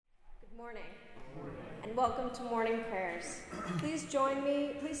Good morning. And welcome to morning prayers. Please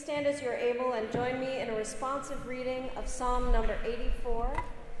stand as you're able and join me in a responsive reading of Psalm number 84,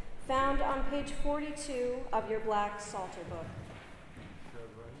 found on page 42 of your black Psalter book.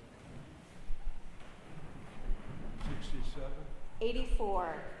 67?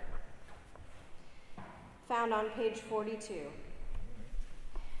 84, found on page 42.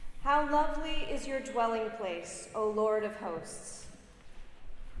 How lovely is your dwelling place, O Lord of hosts.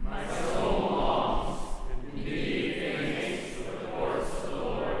 My soul longs, indeed, in haste for the courts of the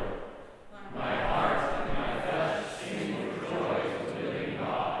Lord. My heart and my flesh sing for joy to the living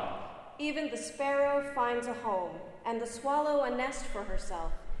God. Even the sparrow finds a home, and the swallow a nest for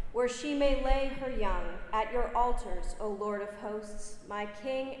herself, where she may lay her young at your altars, O Lord of hosts, my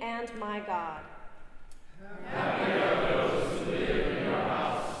King and my God. Happy are those who live in your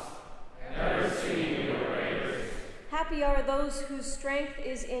house, ever singing your praises. Happy are those whose strength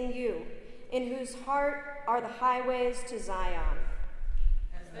is in you, in whose heart are the highways to Zion.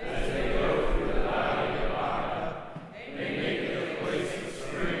 As they go through the valley of Baca, they make it a place of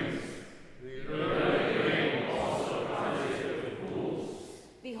springs. The early rain also covers it with pools.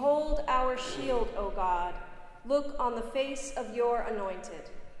 Behold our shield, O God. Look on the face of your anointed.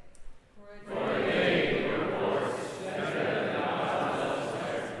 For they your force is better than thousands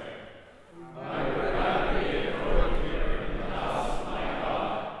elsewhere. I would gladly have worked here in the house of my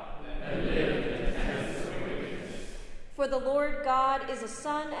God than live in the tents of wickedness. For the Lord God is a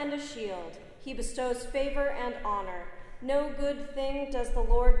sun and a shield. He bestows favor and honor. No good thing does the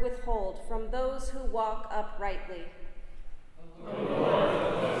Lord withhold from those who walk uprightly. O Lord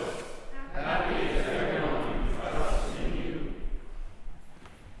of hosts, happy is everyone who trusts in you.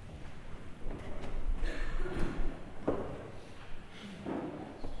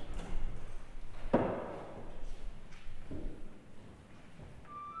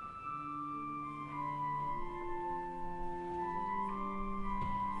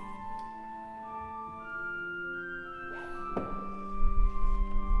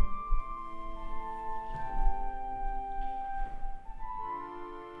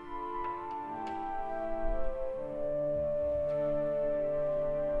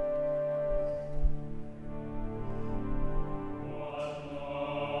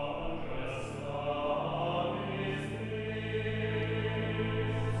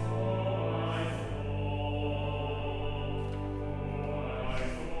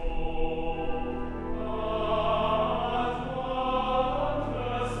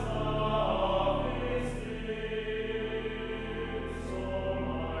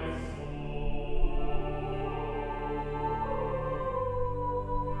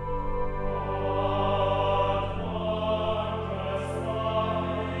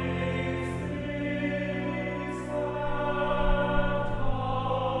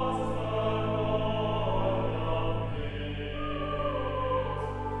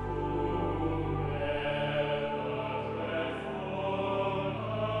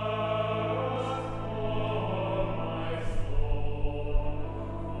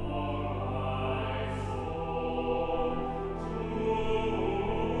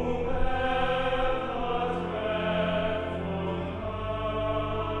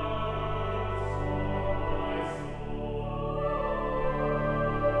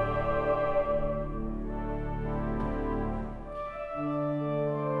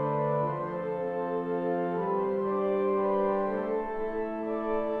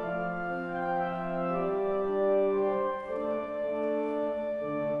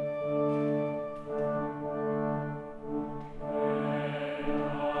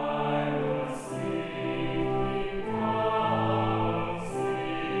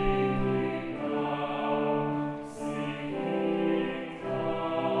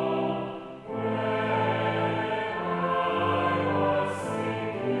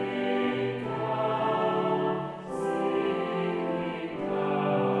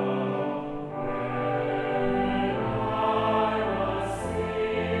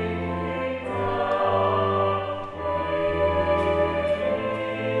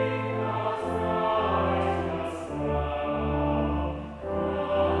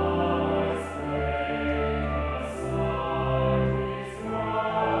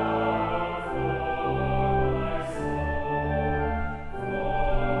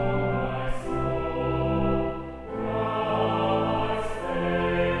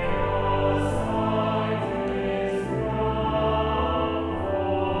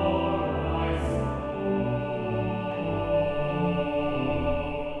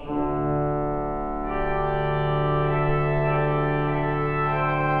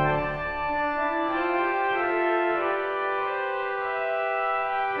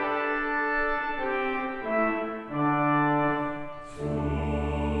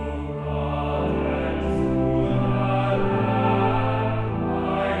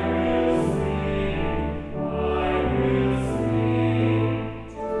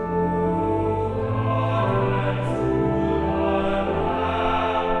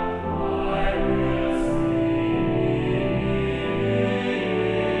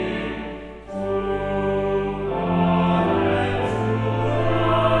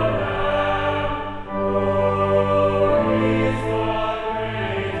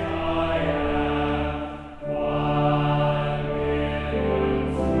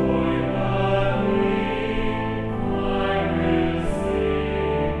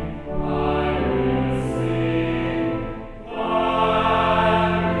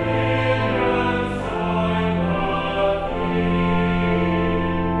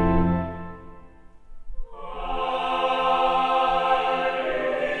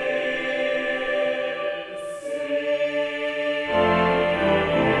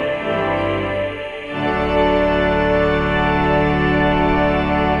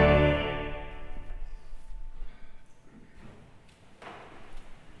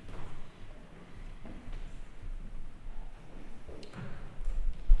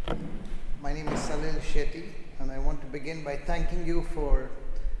 Salil Shetty, and I want to begin by thanking you for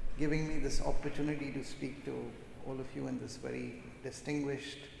giving me this opportunity to speak to all of you in this very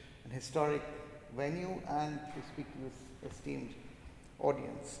distinguished and historic venue and to speak to this esteemed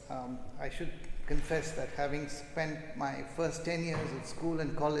audience. I should confess that having spent my first 10 years at school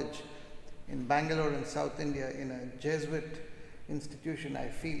and college in Bangalore in South India in a Jesuit institution, I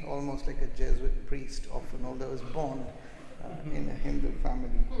feel almost like a Jesuit priest often, although I was born in a Hindu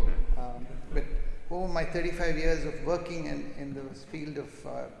family. But over my 35 years of working in the field of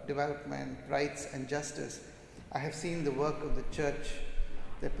development, rights and justice, I have seen the work of the church,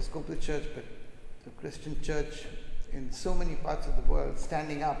 the Episcopal Church, but the Christian church in so many parts of the world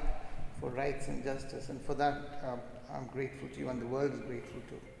standing up for rights and justice. And for that, I'm grateful to you, and the world is grateful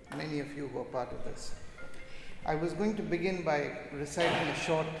to many of you who are part of this. I was going to begin by reciting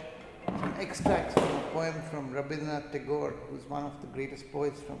some extracts from a poem from Rabindranath Tagore, who's one of the greatest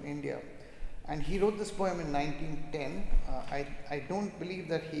poets from India. And he wrote this poem in 1910. I don't believe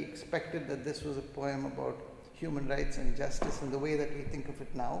that he expected that this was a poem about human rights and justice in the way that we think of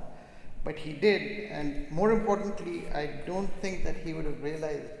it now. But he did, and more importantly, I don't think that he would have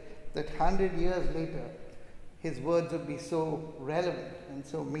realized that 100 years later, his words would be so relevant and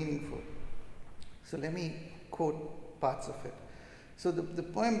so meaningful. So let me quote parts of it. So the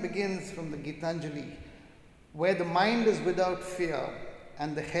poem begins from the Gitanjali, where the mind is without fear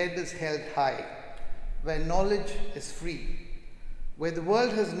and the head is held high, where knowledge is free, where the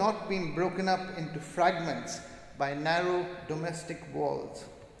world has not been broken up into fragments by narrow domestic walls,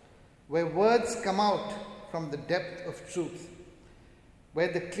 where words come out from the depth of truth,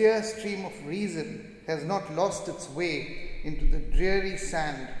 where the clear stream of reason has not lost its way into the dreary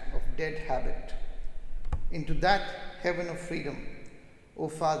sand of dead habit. Into that heaven of freedom, O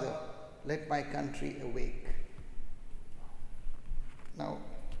Father, let my country awake. Now,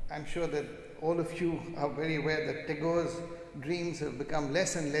 I'm sure that all of you are very aware that Tagore's dreams have become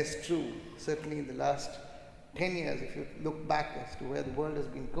less and less true, certainly in the last 10 years. If you look back as to where the world has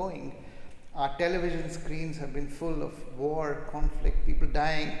been going, our television screens have been full of war, conflict, people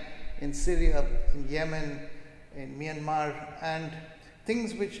dying in Syria, in Yemen, in Myanmar, and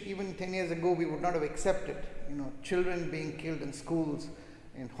things which even 10 years ago we would not have accepted. Children being killed in schools,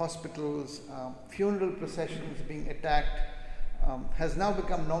 in hospitals, funeral processions being attacked, has now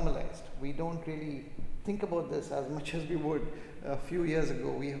become normalized. We don't really think about this as much as we would a few years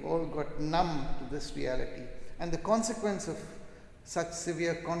ago. We have all got numb to this reality. And the consequence of such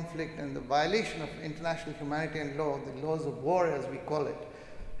severe conflict and the violation of international humanitarian law, the laws of war as we call it,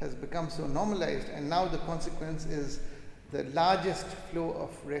 has become so normalized. And now the consequence is the largest flow of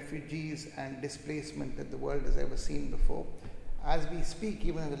refugees and displacement that the world has ever seen before. As we speak,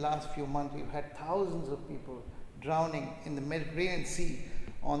 even in the last few months, we've had thousands of people drowning in the Mediterranean Sea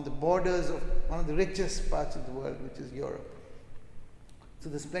on the borders of one of the richest parts of the world, which is Europe. So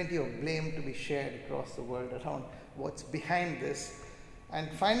there's plenty of blame to be shared across the world around what's behind this. And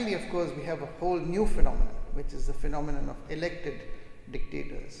finally, of course, we have a whole new phenomenon, which is the phenomenon of elected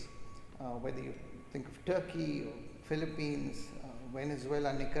dictators. Whether you think of Turkey or Philippines,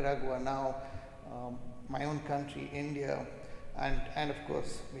 Venezuela, Nicaragua now, my own country, India, and of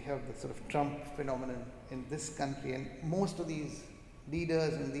course we have the sort of Trump phenomenon in this country. And most of these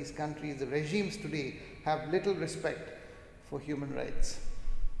leaders in these countries, the regimes today, have little respect for human rights.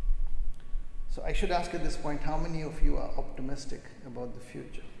 So I should ask at this point, how many of you are optimistic about the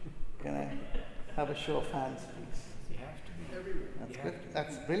future? Can I have a show of hands, please? You have to be everywhere. That's good.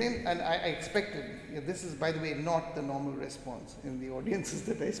 That's brilliant. And I expected, this is, by the way, not the normal response in the audiences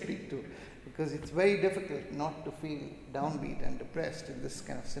that I speak to, because it's very difficult not to feel downbeat and depressed in this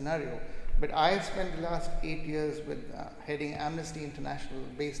kind of scenario. But I have spent the last 8 years with heading Amnesty International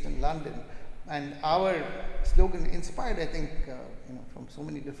based in London, and our slogan, inspired I think from so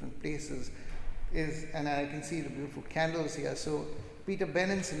many different places, is, and I can see the beautiful candles here. So Peter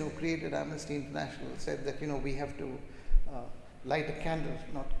Benenson, who created Amnesty International, said that we have to light a candle,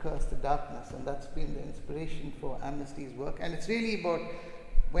 not curse the darkness, and that's been the inspiration for Amnesty's work. And it's really about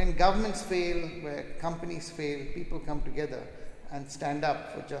when governments fail, where companies fail, people come together and stand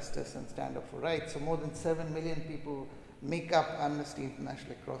up for justice and stand up for rights. So more than 7 million people make up Amnesty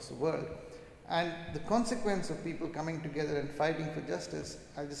International across the world. And the consequence of people coming together and fighting for justice,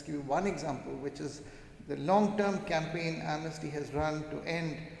 I'll just give you one example, which is the long-term campaign Amnesty has run to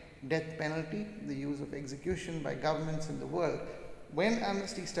end death penalty, the use of execution by governments in the world. When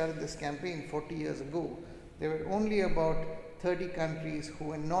Amnesty started this campaign 40 years ago, there were only about 30 countries who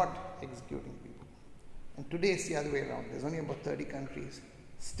were not executing people. And today it's the other way around. There's only about 30 countries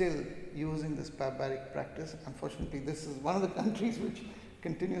still using this barbaric practice. Unfortunately, this is one of the countries which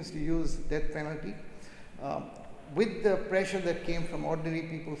continues to use death penalty. With the pressure that came from ordinary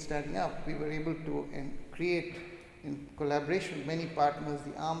people standing up, we were able to create, in collaboration with many partners,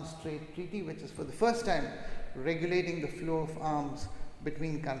 the Arms Trade Treaty, which is for the first time regulating the flow of arms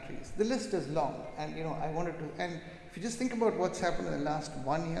between countries. The list is long, and and if you just think about what's happened in the last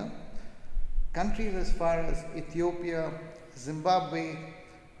 1 year, countries as far as Ethiopia, Zimbabwe,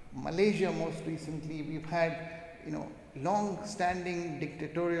 Malaysia most recently, we've had long-standing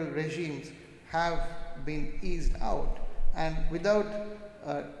dictatorial regimes have been eased out, and without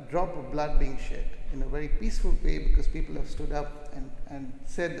a drop of blood being shed, in a very peaceful way, because people have stood up and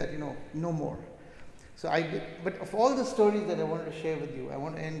said that no more. So but of all the stories that I wanted to share with you, I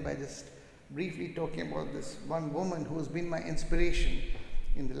want to end by just briefly talking about this one woman who has been my inspiration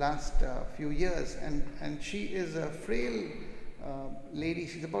in the last few years, and she is a frail lady.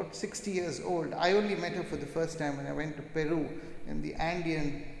 She's about 60 years old. I only met her for the first time when I went to Peru in the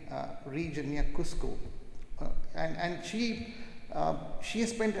Andean region near Cusco, and she has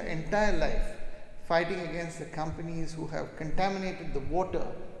spent her entire life fighting against the companies who have contaminated the water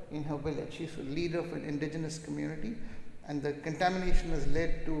in her village. She's a leader of an indigenous community, and the contamination has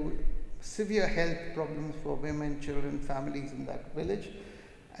led to severe health problems for women, children, families in that village.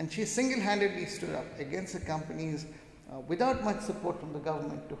 And she single-handedly stood up against the companies without much support from the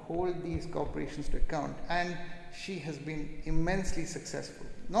government to hold these corporations to account. And she has been immensely successful,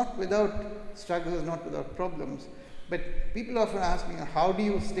 not without struggles, not without problems. But people often ask me, how do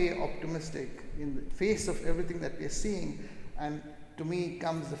you stay optimistic in the face of everything that we're seeing? And to me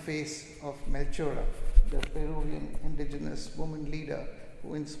comes the face of Melchora, the Peruvian indigenous woman leader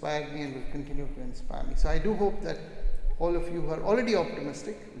who inspired me and will continue to inspire me. So I do hope that all of you who are already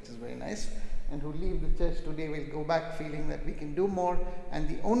optimistic, which is very nice, and who leave the church today will go back feeling that we can do more, and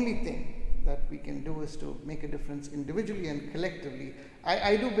the only thing that we can do is to make a difference individually and collectively.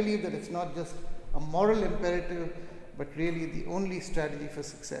 I do believe that it's not just a moral imperative, but really the only strategy for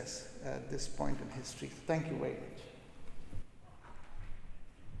success at this point in history. Thank you very much.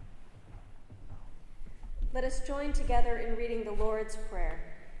 Let us join together in reading the Lord's Prayer.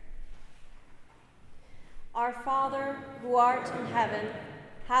 Our Father, who art in heaven,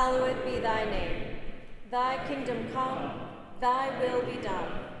 hallowed be thy name. Thy kingdom come, thy will be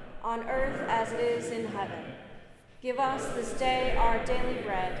done, on earth as it is in heaven. Give us this day our daily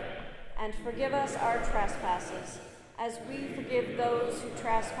bread, and forgive us our trespasses, as we forgive those who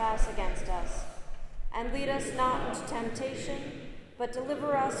trespass against us. And lead us not into temptation, but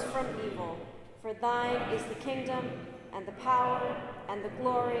deliver us from evil. For thine is the kingdom, and the power, and the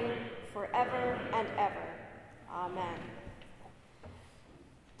glory, forever and ever. Amen.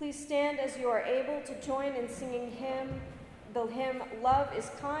 Please stand as you are able to join in singing the hymn, Love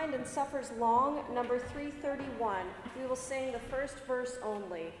is Kind and Suffers Long, number 331. We will sing the first verse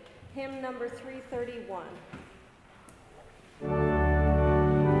only. Hymn number 331.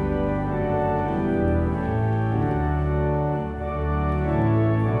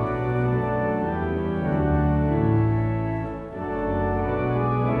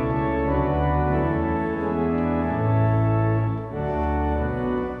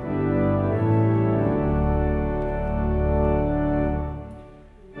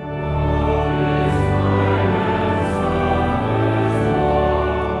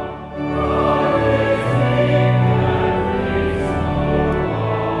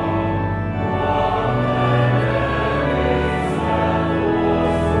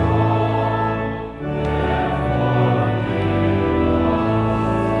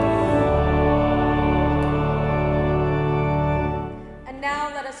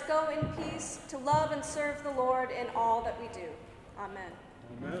 Love and serve the Lord in all that we do. Amen.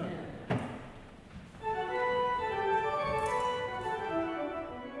 Amen.